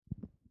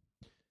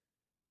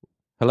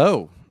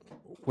Hello.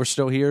 We're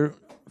still here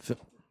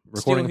recording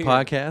Still a here.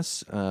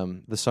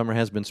 podcast. The summer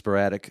has been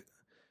sporadic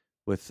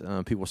with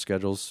people's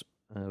schedules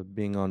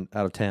being out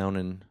of town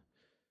and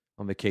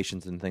on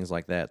vacations and things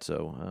like that.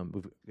 So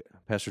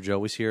Pastor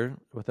Joey's here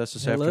with us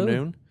this Hello.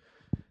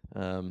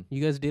 afternoon.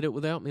 You guys did it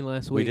without me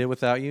last We week. did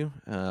without you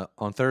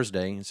on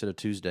Thursday instead of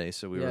Tuesday,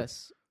 so we were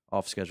Yes.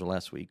 off schedule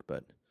last week,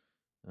 but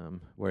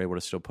we're able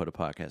to still put a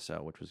podcast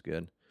out, which was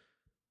good.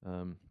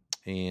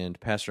 And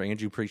Pastor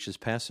Andrew preached this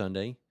past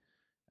Sunday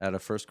out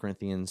of 1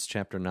 Corinthians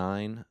chapter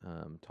 9,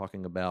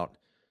 talking about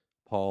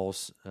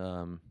Paul's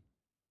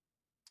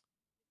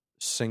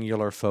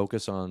singular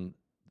focus on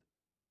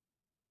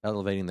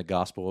elevating the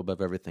gospel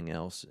above everything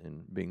else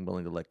and being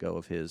willing to let go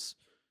of his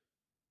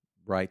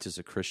rights as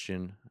a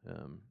Christian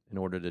in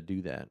order to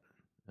do that.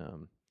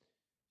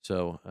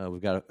 So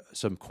we've got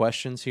some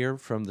questions here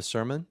from the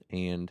sermon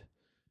and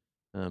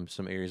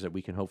some areas that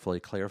we can hopefully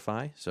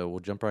clarify. So we'll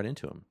jump right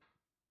into them.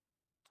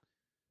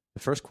 The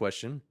first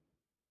question: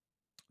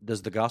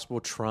 does the gospel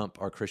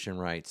trump our Christian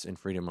rights and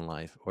freedom in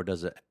life, or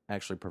does it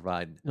actually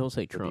provide Don't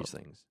say for Trump. these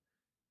things?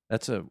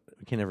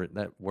 We can never.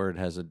 That word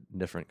has a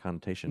different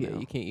connotation Yeah, now.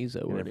 you can't use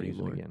that You can word never use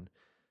it anymore.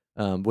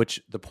 again.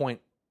 Which the point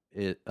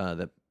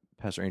that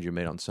Pastor Andrew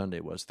made on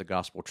Sunday was the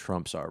gospel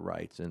trumps our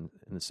rights in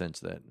the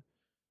sense that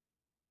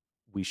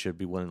we should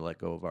be willing to let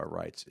go of our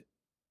rights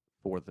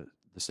for the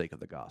sake of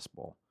the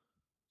gospel.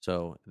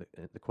 So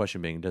the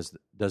question being, does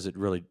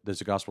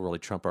the gospel really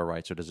trump our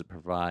rights, or does it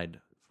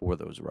provide for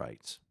those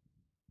rights?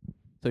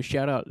 So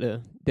shout out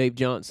to Dave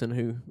Johnson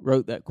who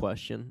wrote that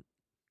question.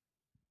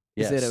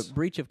 Yes. Is it a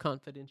breach of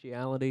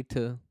confidentiality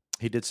to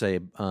He did say,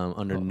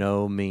 under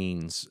no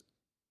means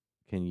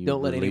can you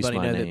don't let release anybody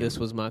my know name. that this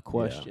was my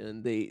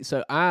question?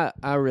 So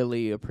I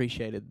really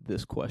appreciated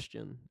this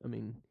question. I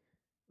mean,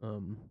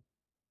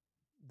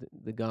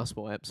 the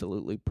gospel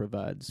absolutely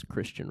provides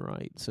Christian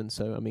rights, and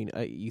so I mean,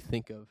 you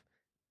think of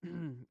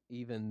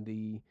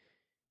even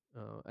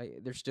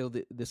there's still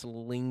this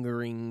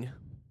lingering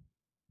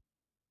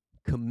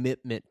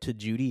commitment to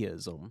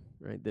Judaism,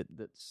 right?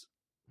 That's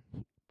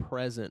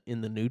present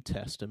in the New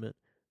Testament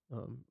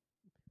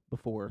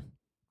before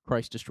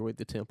Christ destroyed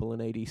the temple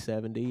in AD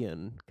 70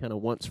 and kind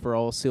of once for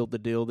all sealed the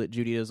deal that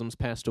Judaism's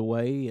passed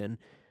away and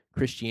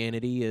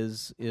Christianity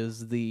is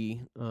the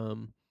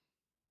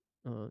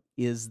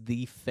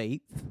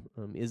faith,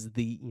 is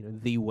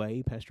the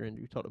way. Pastor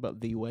Andrew talked about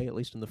the way, at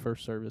least in the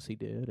first service he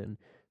did,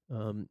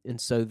 and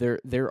so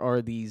there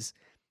are these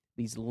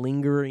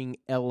lingering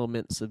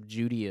elements of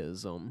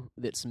Judaism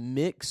that's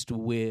mixed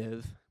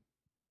with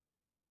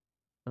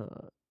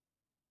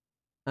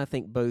I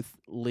think both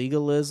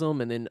legalism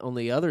and then on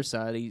the other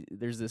side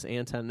there's this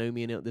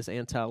antinomian, this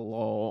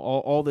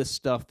anti-law, all this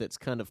stuff that's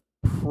kind of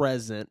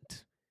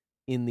present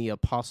in the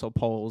Apostle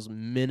Paul's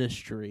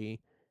ministry,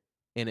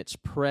 and it's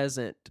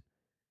present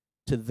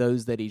to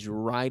those that he's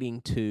writing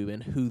to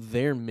and who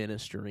they're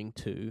ministering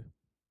to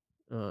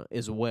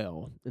as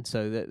well. And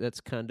so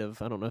that's kind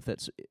of, I don't know if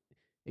that's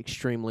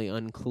extremely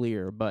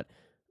unclear, but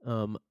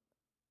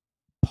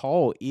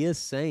Paul is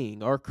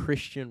saying our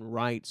Christian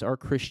rights, our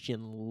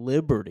Christian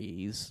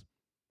liberties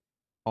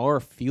are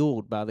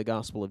fueled by the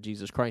gospel of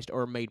Jesus Christ,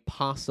 are made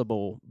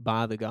possible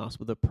by the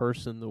gospel, the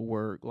person, the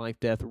work, life,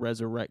 death,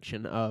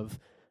 resurrection of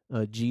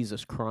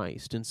Jesus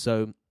Christ. And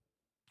so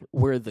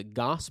where the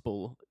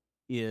gospel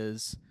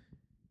is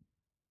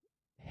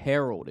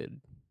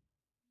heralded,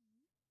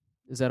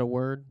 is that a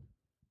word?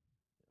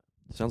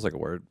 Sounds like a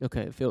word.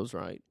 Okay, it feels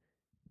right.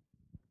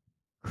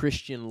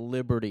 Christian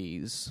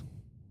liberties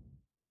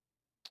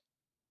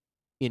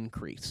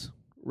increase,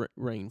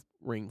 reign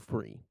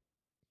free.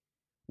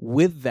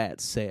 With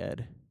that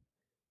said,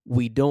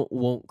 we don't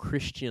want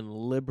Christian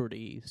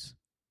liberties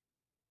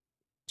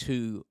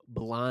to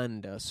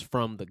blind us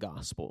from the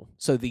gospel.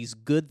 So these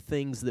good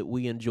things that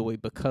we enjoy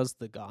because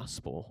the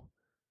gospel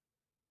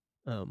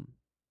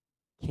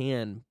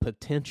can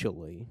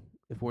potentially,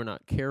 if we're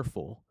not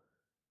careful,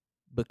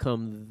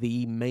 become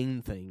the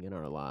main thing in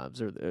our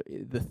lives, or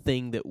the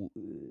thing that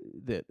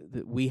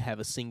we have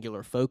a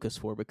singular focus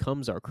for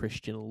becomes our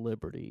Christian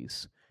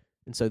liberties.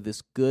 And so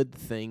this good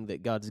thing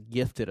that God's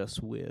gifted us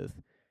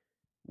with,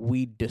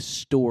 we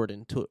distort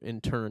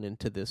and turn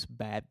into this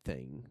bad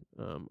thing,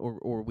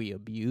 or we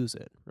abuse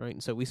it, right?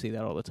 And so we see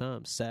that all the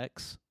time.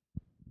 Sex,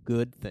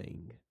 good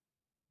thing,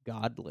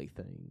 godly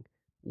thing,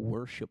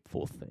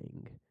 worshipful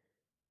thing,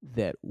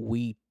 that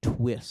we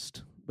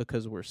twist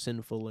because we're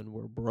sinful and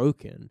we're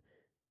broken,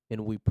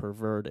 and we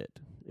pervert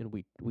it, and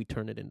we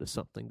turn it into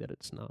something that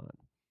it's not.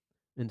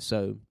 And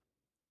so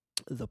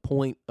the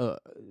point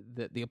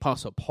that the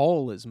Apostle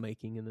Paul is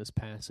making in this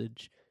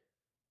passage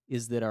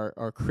is that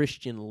our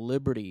Christian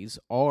liberties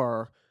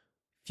are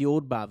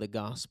fueled by the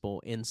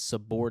gospel and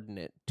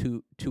subordinate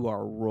to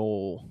our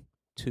role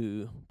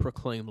to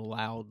proclaim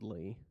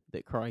loudly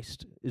that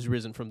Christ is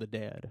risen from the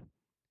dead.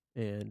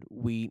 And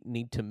we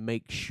need to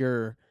make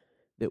sure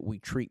that we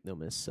treat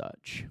them as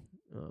such.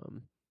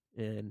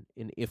 And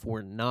if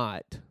we're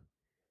not,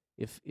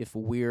 if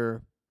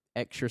we're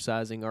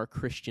exercising our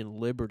Christian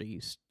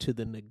liberties to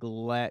the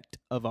neglect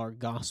of our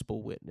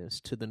gospel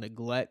witness, to the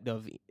neglect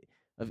of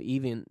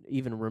even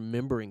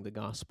remembering the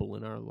gospel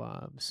in our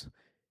lives.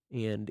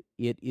 And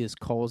it is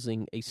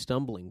causing a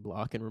stumbling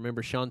block. And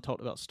remember, Sean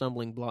talked about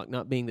stumbling block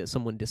not being that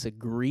someone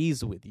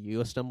disagrees with you,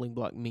 a stumbling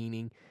block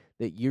meaning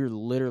that you're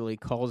literally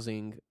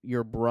causing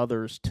your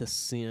brothers to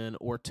sin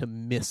or to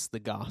miss the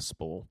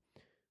gospel.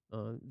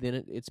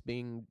 Then it's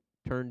being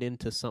turned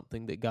into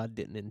something that God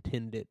didn't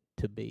intend it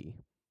to be.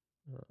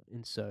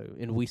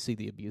 And we see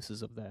the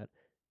abuses of that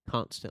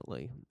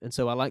constantly. And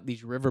so I like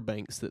these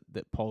riverbanks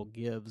that Paul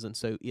gives. And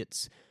so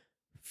it's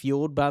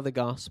fueled by the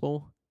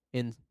gospel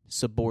and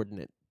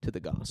subordinate to the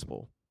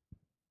gospel.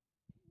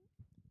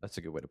 That's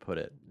a good way to put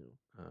it.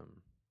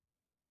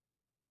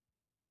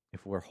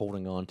 If we're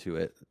holding on to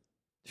it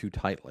too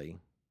tightly,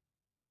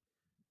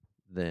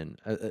 then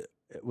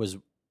it was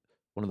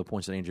one of the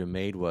points that Andrew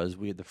made was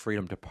we had the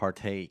freedom to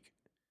partake,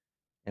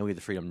 and we had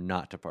the freedom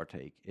not to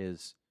partake.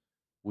 Is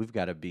we've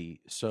got to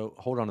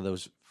hold on to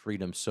those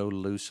freedoms so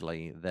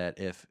loosely that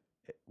if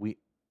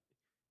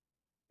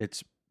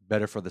it's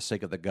better for the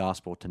sake of the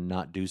gospel to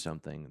not do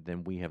something,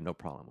 then we have no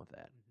problem with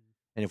that.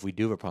 And if we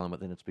do have a problem with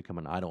it, then it's become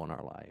an idol in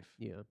our life.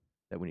 Yeah,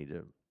 that we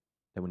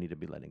need to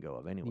be letting go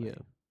of anyway.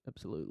 Yeah,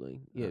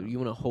 absolutely. Yeah, you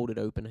want to hold it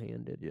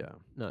open-handed. Yeah,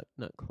 not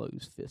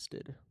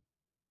closed-fisted.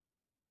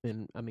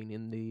 And I mean,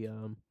 in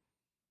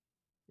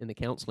the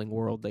counseling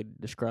world, they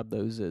describe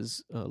those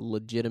as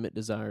legitimate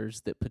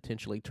desires that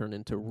potentially turn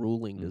into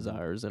ruling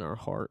desires in our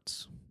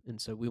hearts. And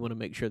so we want to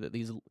make sure that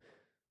these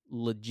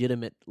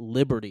legitimate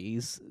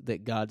liberties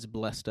that God's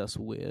blessed us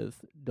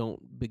with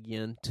don't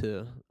begin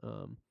to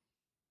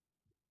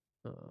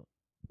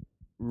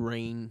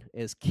reign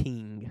as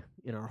king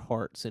in our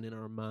hearts and in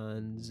our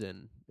minds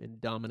and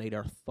dominate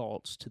our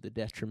thoughts to the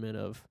detriment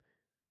of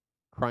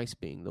Christ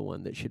being the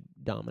one that should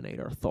dominate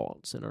our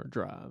thoughts and our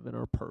drive and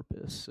our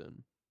purpose.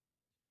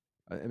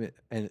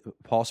 And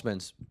Paul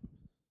spends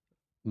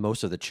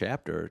most of the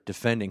chapter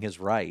defending his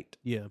right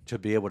to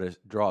be able to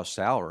draw a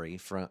salary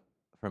from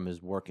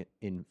his work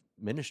in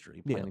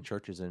ministry, planting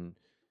churches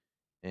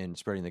and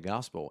spreading the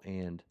gospel.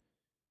 And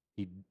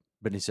he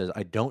says,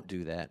 I don't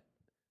do that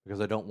because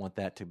I don't want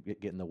that to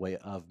get in the way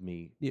of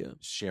me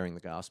sharing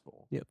the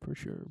gospel. Yeah, for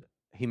sure.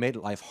 He made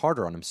life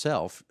harder on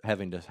himself,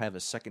 having to have a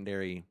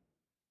secondary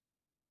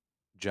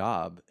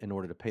job in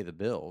order to pay the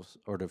bills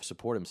or to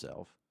support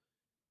himself,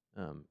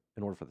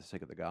 in order for the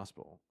sake of the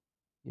gospel.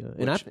 Yeah,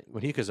 and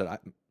when he said,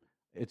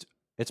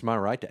 "It's my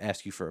right to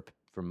ask you for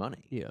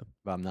money." Yeah,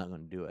 but I'm not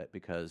going to do it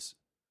because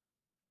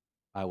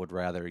I would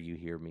rather you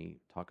hear me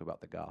talk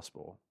about the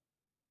gospel.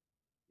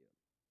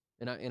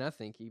 And I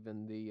think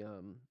even the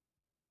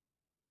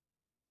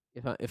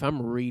if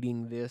I'm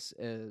reading this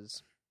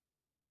as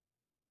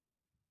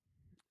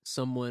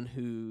someone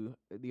who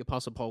the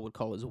Apostle Paul would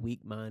call as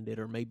weak-minded,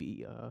 or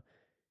maybe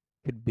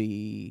could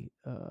be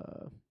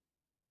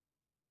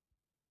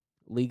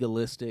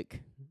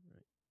legalistic,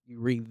 you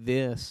read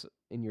this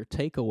and your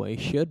takeaway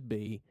should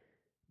be,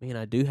 man,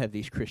 I do have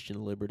these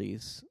Christian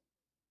liberties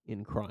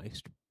in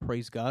Christ.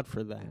 Praise God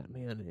for that,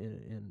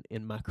 man.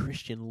 In my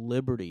Christian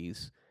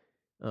liberties,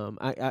 well,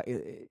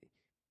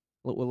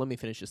 let me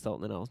finish this thought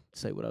and then I'll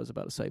say what I was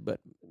about to say. But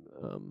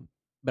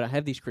I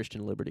have these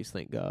Christian liberties,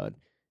 thank God.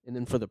 And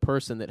then for the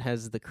person that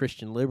has the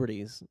Christian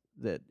liberties,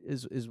 that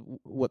is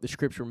what the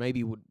Scripture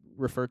maybe would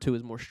refer to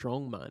as more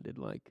strong-minded.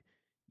 Like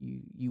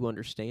you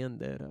understand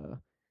that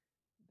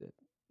that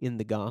in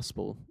the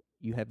gospel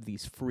you have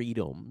these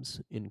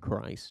freedoms in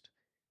Christ.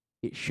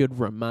 It should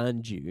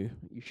remind you.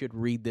 You should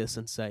read this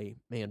and say,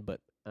 "Man,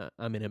 but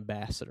I'm an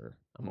ambassador.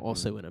 I'm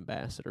also an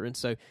ambassador." And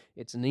so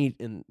it's neat.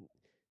 And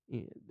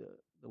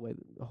the way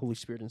the Holy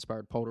Spirit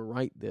inspired Paul to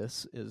write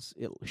this is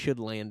it should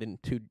land in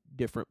two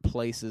different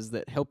places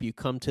that help you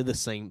come to the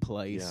same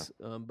place.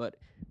 Yeah. But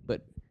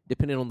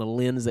depending on the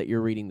lens that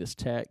you're reading this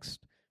text,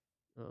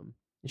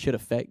 it should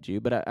affect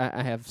you. But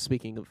I have,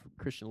 speaking of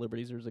Christian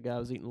liberties, there's a guy I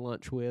was eating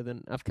lunch with,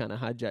 and I've kind of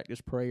hijacked his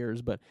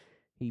prayers, but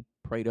he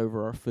prayed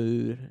over our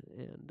food,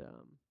 and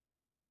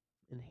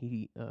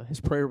he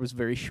his prayer was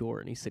very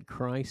short, and he said,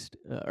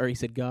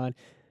 God,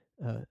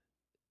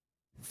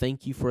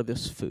 thank you for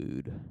this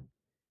food.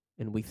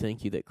 And we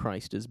thank you that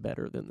Christ is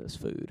better than this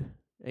food.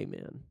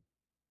 Amen.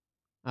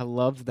 I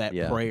love that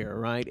prayer,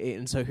 right?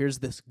 And so here's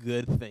this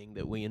good thing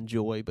that we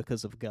enjoy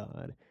because of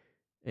God.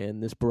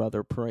 And this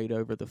brother prayed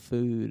over the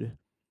food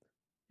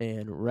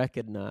and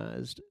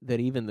recognized that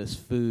even this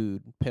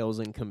food pales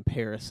in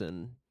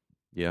comparison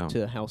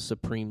to how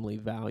supremely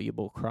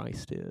valuable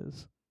Christ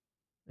is.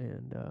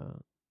 And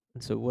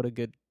so what a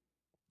good...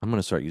 I'm going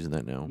to start using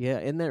that now. Yeah,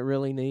 isn't that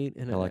really neat?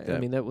 And I like that. I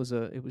mean, it was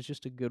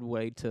just a good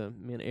way to,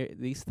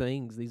 these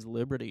things, these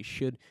liberties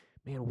should,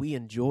 we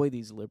enjoy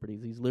these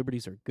liberties. These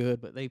liberties are good,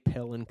 but they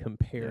pale in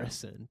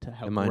comparison to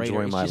how great. Am I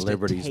enjoying my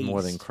liberties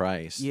more than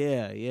Christ?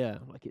 Yeah.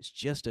 Like it's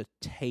just a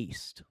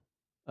taste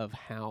of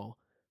how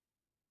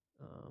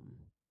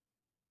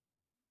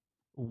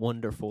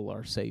wonderful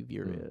our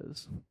Savior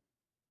is.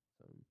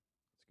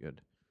 That's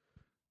good.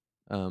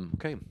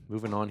 Okay,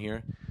 moving on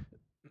here.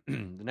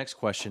 the next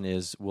question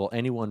is: will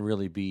anyone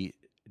really be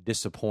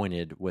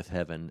disappointed with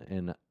heaven?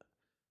 And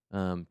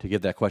to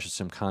give that question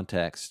some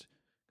context,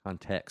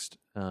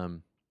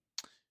 Andrew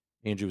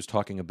was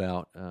talking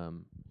about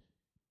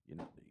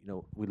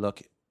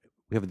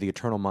we have the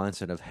eternal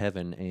mindset of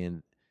heaven,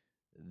 and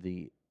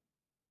the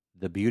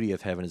beauty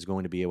of heaven is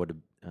going to be able to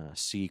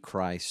see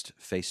Christ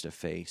face to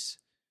face,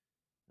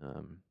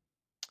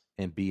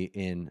 and be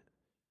in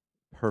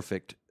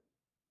perfect,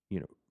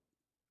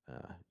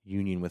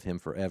 union with Him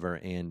forever.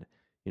 And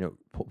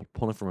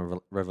pulling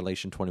from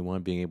Revelation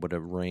 21, being able to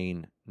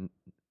reign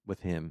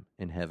with Him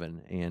in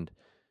heaven. And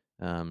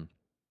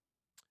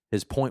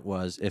his point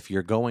was, if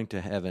you're going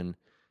to heaven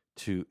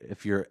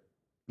if you're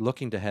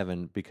looking to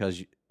heaven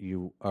because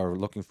you are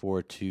looking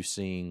forward to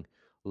seeing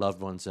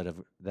loved ones that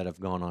have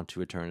gone on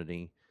to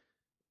eternity,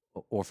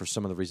 or for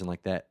some other reason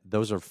like that,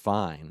 those are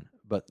fine.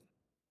 But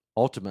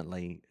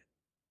ultimately,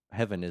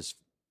 the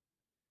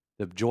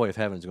joy of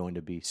heaven is going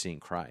to be seeing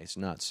Christ,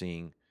 not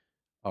seeing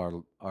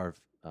our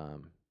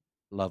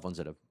loved ones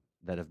that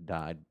have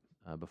died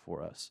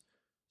before us.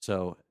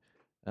 So,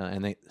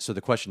 so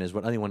the question is,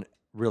 would anyone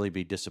really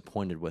be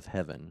disappointed with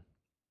heaven?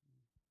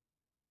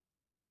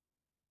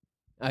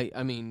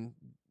 I mean,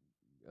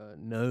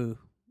 no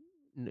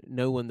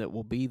one that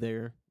will be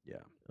there.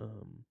 Yeah.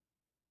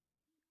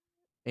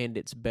 And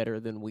it's better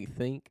than we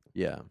think.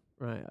 Yeah.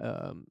 Right.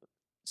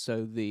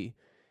 So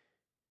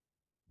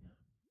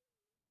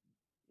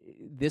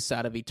this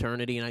side of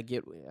eternity, and I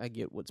get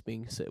what's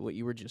being said, what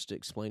you were just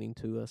explaining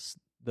to us.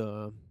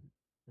 A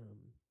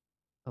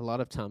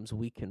lot of times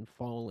we can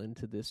fall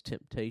into this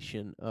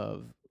temptation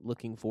of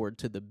looking forward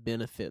to the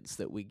benefits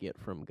that we get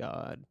from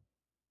God,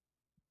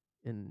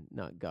 and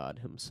not God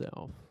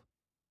Himself.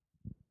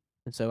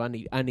 And so I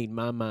need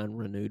my mind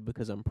renewed,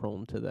 because I'm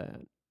prone to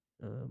that.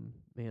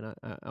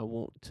 I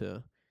want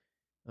to.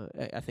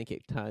 I think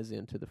it ties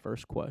into the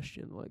first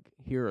question. Like,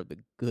 here are the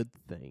good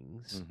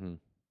things, Mm-hmm.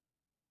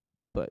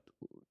 but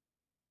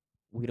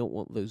we don't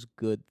want those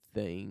good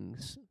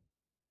things.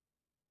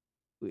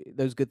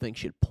 Those good things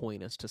should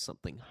point us to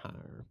something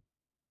higher.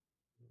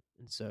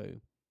 And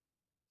so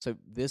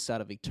this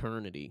side of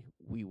eternity,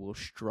 we will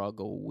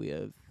struggle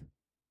with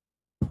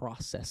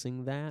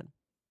processing that.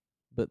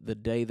 But the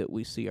day that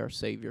we see our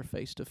Savior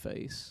face to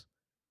face,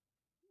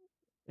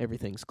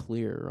 everything's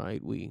clear,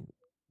 right? We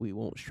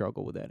won't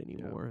struggle with that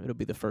anymore. Yeah. It'll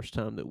be the first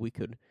time that we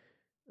can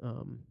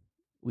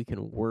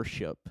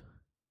worship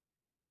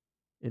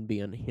and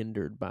be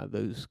unhindered by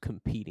those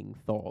competing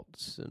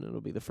thoughts, and it'll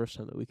be the first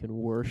time that we can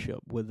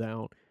worship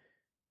without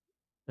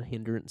a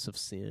hindrance of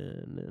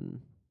sin.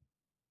 And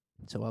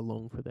so I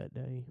long for that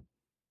day.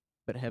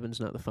 But heaven's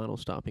not the final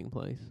stopping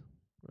place,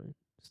 right?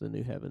 It's the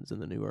new heavens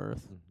and the new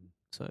earth. Mm-hmm.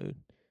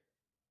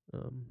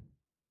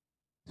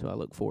 So I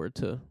look forward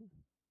to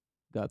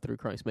God through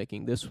Christ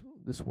making this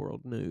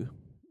world new,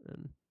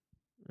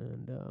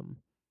 and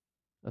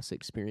us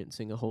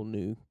experiencing a whole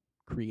new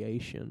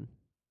creation.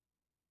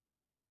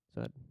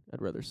 So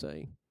I'd rather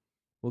say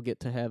we'll get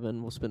to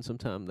heaven, we'll spend some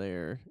time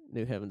there,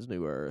 new heavens,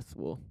 new earth.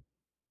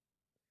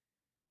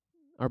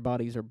 Our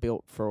bodies are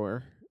built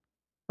for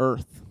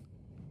earth.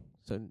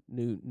 So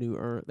new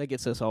earth. That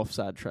gets us off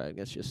sidetrack.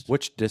 That's just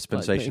which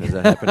dispensation is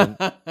that happening?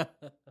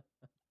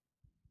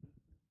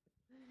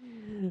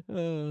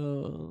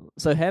 So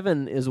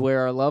heaven is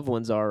where our loved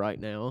ones are right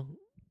now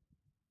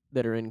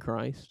that are in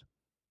Christ.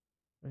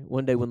 Right?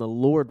 One day when the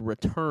Lord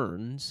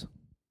returns,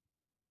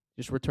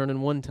 just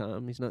returning one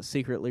time, He's not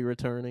secretly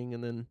returning,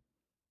 and then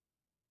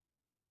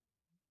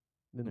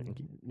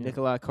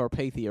Nikolai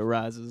Carpathia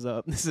rises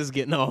up. This is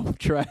getting off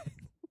track.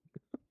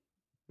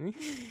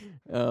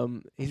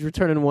 He's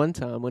returning one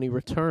time. When He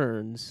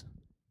returns,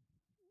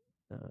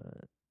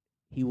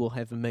 He will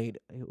have made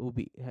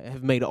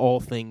all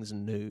things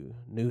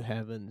new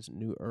heavens,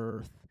 new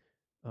earth.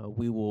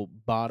 We will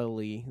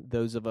bodily,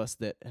 those of us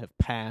that have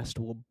passed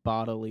will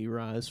bodily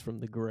rise from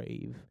the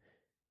grave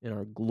in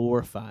our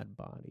glorified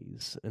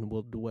bodies, and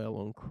will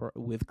dwell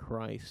with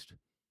Christ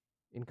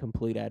in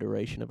complete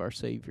adoration of our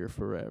Savior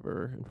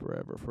forever and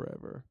forever,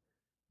 forever.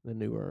 The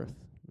new earth,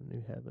 the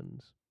new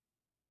heavens.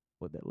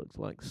 What that looks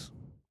like's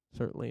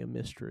certainly a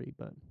mystery,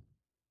 but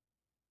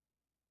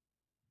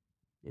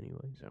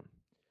anyways.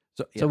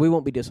 So we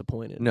won't be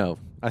disappointed. No,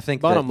 I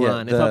think bottom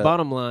line. If I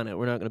bottom line it,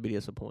 we're not going to be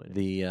disappointed.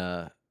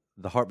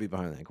 The heartbeat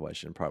behind that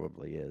question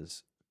probably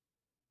is,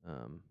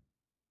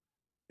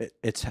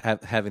 it's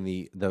having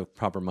the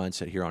proper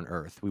mindset here on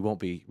earth. We won't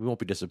be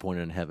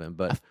disappointed in heaven.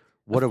 But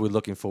what are we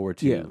looking forward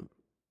to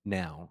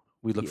now?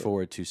 We look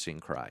forward to seeing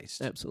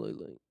Christ.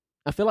 Absolutely.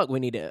 I feel like we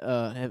need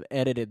to have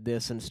edited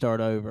this and start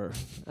over.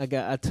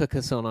 I took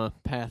us on a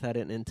path I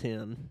didn't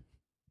intend.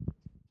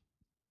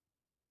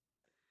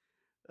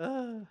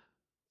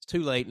 It's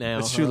too late now.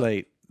 It's too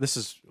late.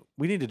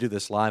 We need to do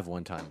this live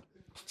one time.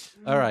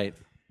 All right,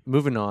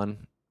 moving on.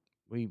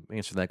 We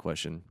answered that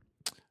question.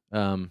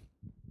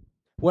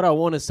 What I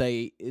want to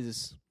say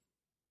is,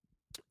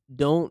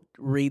 don't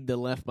read the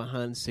Left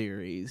Behind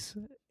series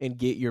and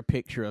get your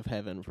picture of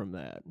heaven from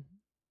that.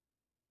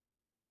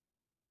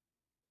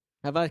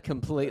 Have I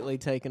completely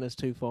taken us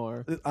too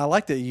far? I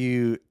like that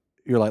you're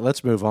like,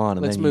 let's move on,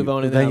 and Let's then move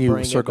on, and then I'll you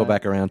bring it circle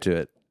back. back around to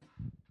it.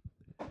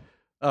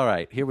 All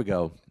right, here we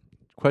go.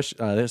 Question.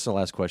 This is the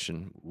last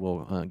question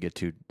we'll get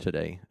to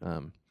today.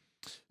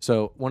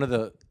 So one of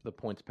the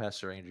points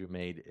Pastor Andrew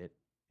made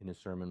in his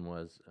sermon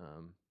was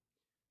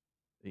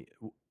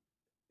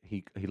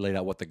he laid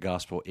out what the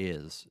gospel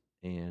is,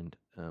 and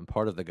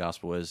part of the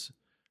gospel is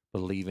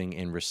believing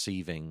and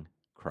receiving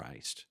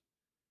Christ.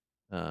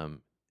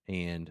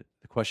 And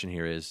the question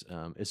here is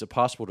it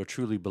possible to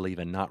truly believe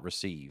and not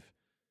receive?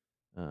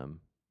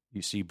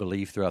 You see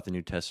belief throughout the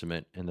New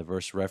Testament, and the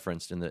verse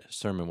referenced in the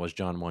sermon was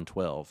John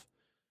 1:12,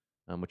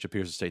 which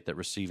appears to state that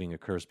receiving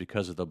occurs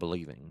because of the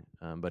believing.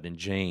 But in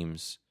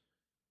James,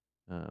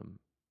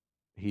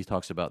 he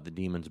talks about the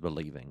demons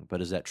believing.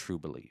 But is that true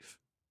belief?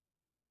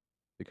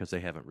 Because they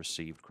haven't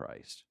received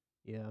Christ.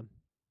 Yeah.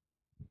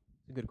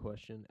 A good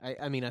question.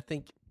 I mean, I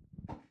think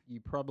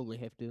you probably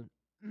have to,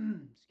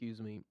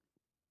 excuse me,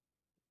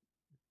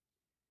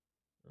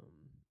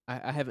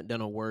 I haven't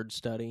done a word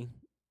study,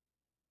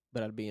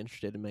 but I'd be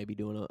interested in maybe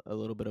doing a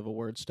little bit of a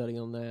word study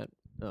on that.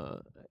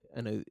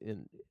 I know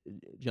in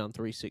John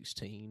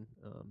 3:16,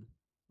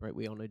 right?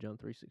 We all know John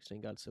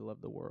 3:16. God so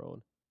loved the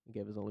world, He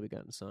gave His only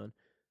begotten Son.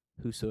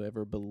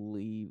 Whosoever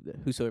believes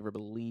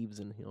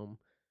in Him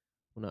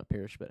will not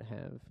perish but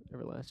have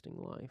everlasting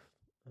life.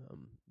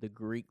 The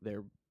Greek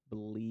there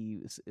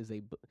believes is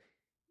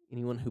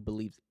anyone who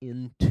believes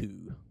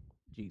into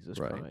Jesus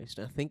Christ.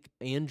 I think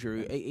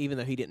Andrew, even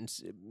though he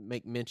didn't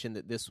make mention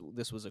that this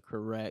was a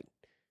correct,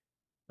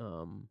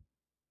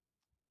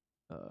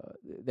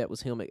 that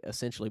was him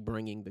essentially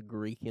bringing the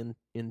Greek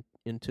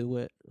into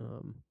it.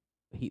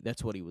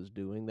 That's what he was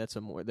doing. That's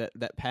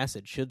that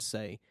passage should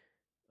say.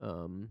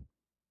 I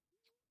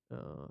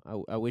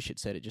wish it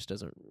said, it just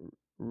doesn't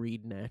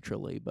read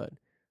naturally, but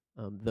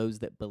those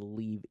that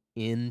believe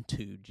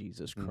into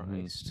Jesus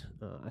Christ,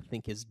 I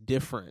think is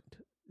different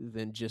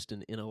than just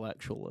an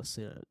intellectual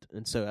assent.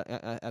 And so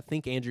I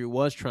think Andrew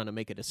was trying to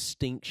make a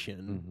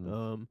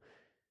distinction.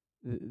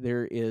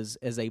 There is,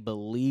 as a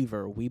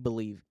believer, we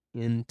believe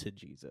into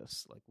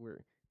Jesus, like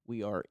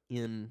we are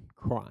in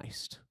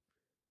Christ,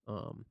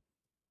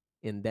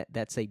 and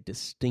that's a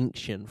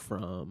distinction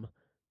from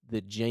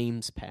the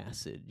James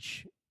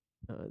passage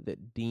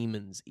that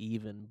demons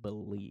even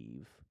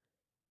believe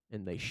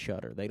and they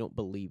shudder. They don't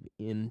believe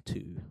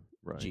into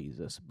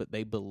Jesus, but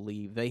they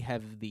believe. They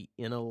have the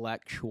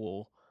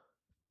intellectual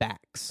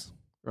facts,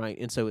 right?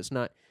 And so it's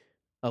not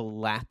a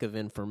lack of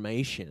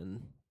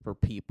information for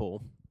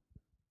people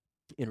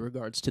in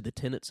regards to the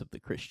tenets of the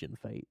Christian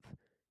faith.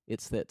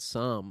 It's that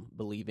some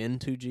believe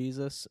into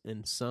Jesus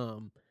and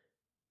some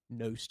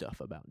know stuff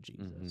about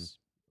Jesus.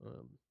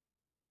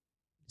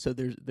 So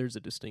there's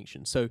a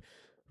distinction. So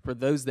for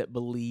those that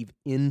believe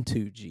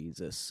into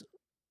Jesus,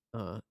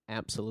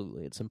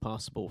 absolutely, it's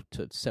impossible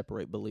to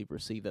separate believe,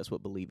 receive. That's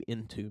what believe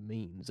into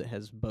means. It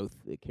has both.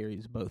 It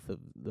carries both of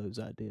those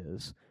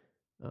ideas.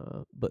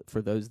 But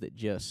for those that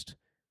just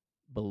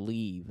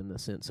believe in the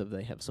sense of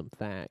they have some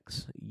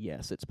facts,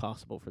 yes, it's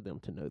possible for them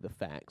to know the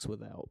facts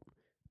without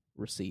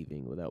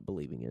receiving, without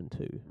believing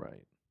into.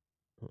 Right.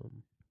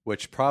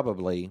 Which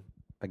probably,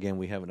 again,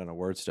 we haven't done a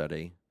word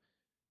study.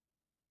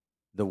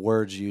 The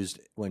words used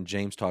when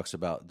James talks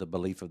about the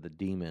belief of the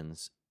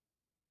demons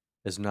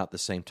is not the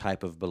same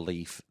type of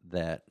belief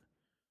that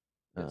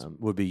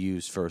would be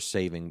used for a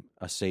saving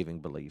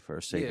belief or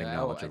a saving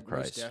knowledge of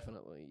Christ. Most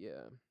definitely,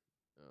 yeah.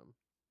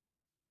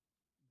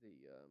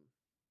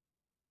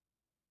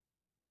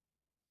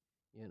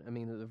 I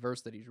mean, the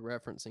verse that he's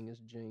referencing is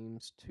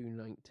James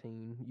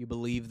 2:19. You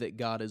believe that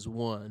God is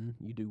one,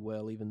 you do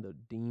well, even though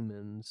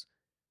demons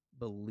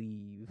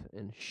believe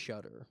and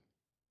shudder.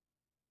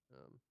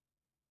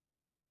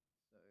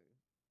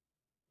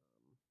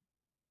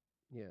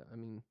 I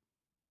mean,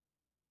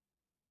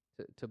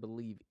 to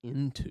believe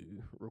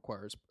into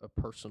requires a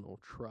personal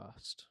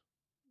trust.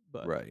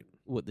 But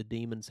what the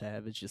demons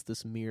have is just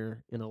this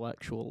mere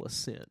intellectual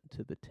assent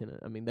to the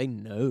tenet. I mean, they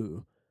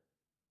know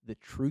the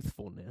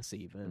truthfulness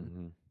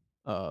even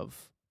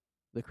of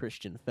the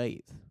Christian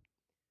faith,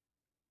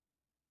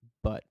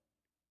 but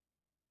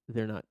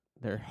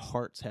their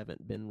hearts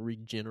haven't been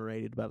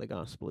regenerated by the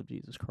gospel of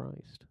Jesus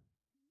Christ.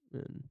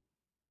 And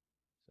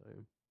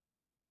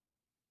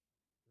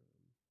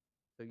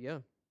so yeah.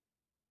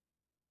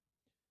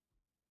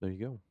 There you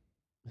go.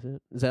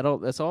 Is that all?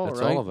 That's all, That's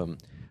right? all of them.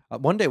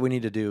 One day we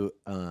need to do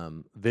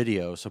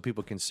video so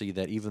people can see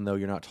that even though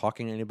you're not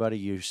talking to anybody,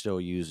 you still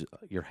use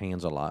your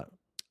hands a lot.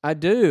 I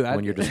do.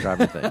 When you're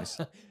describing things.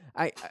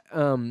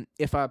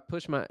 If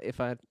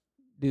I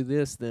do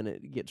this, then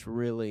it gets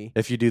really...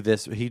 If you do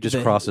this, he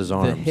just crosses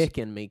arms. The hick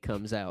in me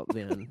comes out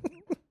then.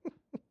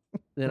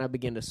 Then I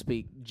begin to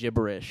speak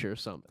gibberish or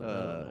something. I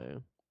don't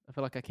know. I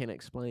feel like I can't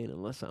explain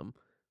unless I'm...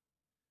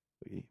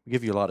 We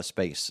give you a lot of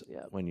space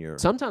when you're...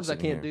 Sometimes I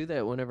can't do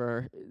that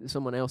whenever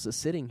someone else is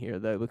sitting here,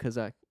 though, because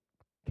I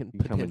can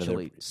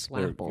potentially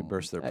slap them. You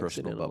burst their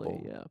personal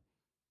bubble. Yeah.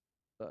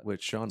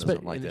 Which Sean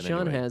doesn't like that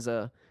Sean anyway. has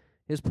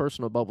his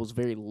personal bubble is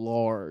very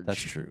large. That's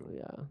true.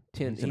 Yeah,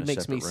 He's in he a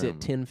makes me separate sit room.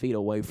 10 feet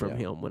away from Yeah.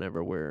 him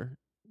whenever we're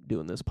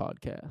doing this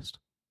podcast.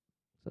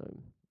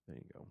 So There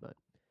you go.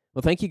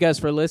 well, thank you guys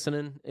for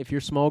listening. If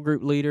you're small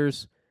group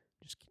leaders,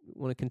 just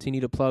want to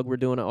continue to plug. We're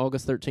doing an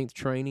August 13th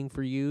training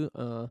for you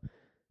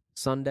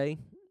Sunday,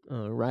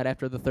 right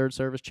after the third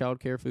service. Child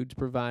care food's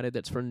provided.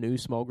 That's for new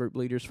small group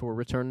leaders. For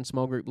returning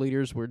small group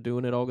leaders, we're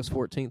doing it August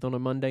 14th on a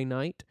Monday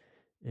night,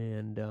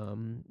 and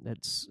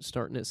that's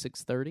starting at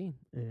 6:30.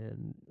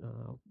 And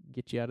I'll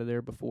get you out of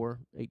there before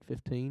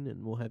 8:15,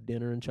 and we'll have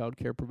dinner and child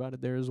care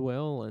provided there as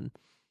well. And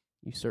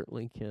you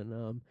certainly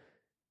can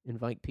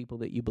invite people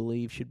that you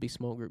believe should be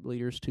small group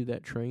leaders to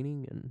that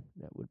training, and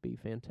that would be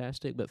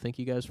fantastic. But thank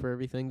you guys for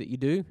everything that you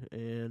do.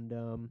 And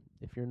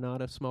if you're not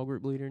a small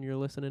group leader and you're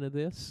listening to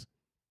this,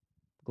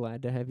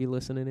 glad to have you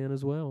listening in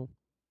as well.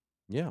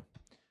 Yeah.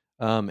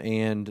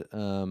 And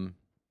for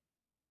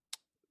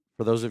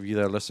those of you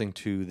that are listening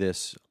to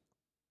this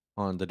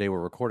on the day we're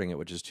recording it,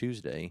 which is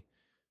Tuesday,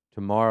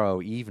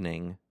 tomorrow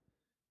evening,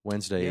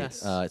 Wednesday,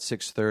 Yes. at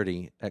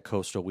 6:30 at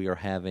Coastal, we are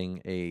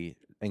having a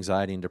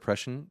anxiety and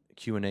depression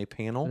Q&A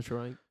panel. That's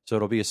right. So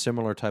it'll be a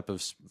similar type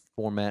of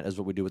format as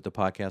what we do with the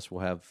podcast.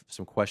 We'll have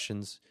some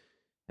questions,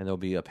 and there'll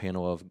be a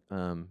panel of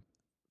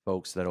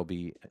folks that'll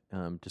be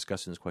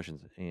discussing those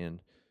questions.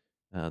 And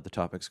the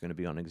topic's going to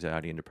be on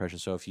anxiety and depression.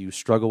 So if you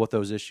struggle with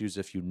those issues,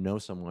 if you know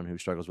someone who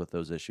struggles with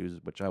those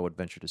issues, which I would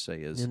venture to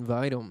say is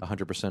Invite them.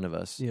 100% of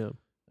us, Yeah.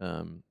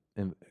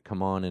 and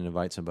come on and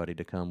invite somebody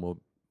to come.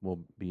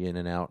 We'll be in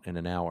and out in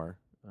an hour.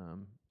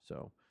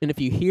 And if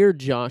you hear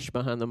Josh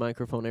behind the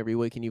microphone every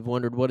week and you've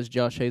wondered what does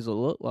Josh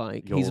Hazel look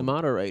like, he's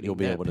moderating. You'll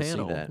be that able to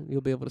panel. see that.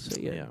 You'll be able to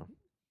see it. Yeah,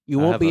 You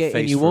I won't have be, a and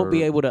face you won't be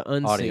for able to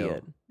unsee audio.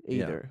 it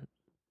either.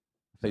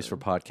 face for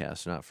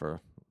podcast, not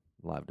for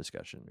live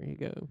discussion. There you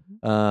go.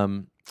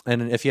 And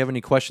if you have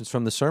any questions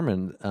from the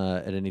sermon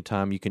at any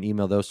time, you can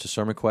email those to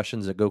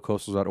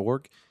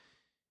sermonquestions@gocoastal.org,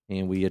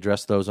 and we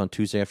address those on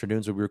Tuesday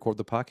afternoons when we record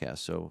the podcast.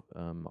 So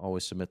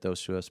always submit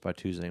those to us by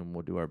Tuesday, and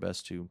we'll do our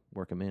best to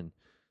work them in.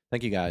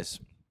 Thank you, guys.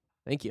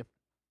 Thank you.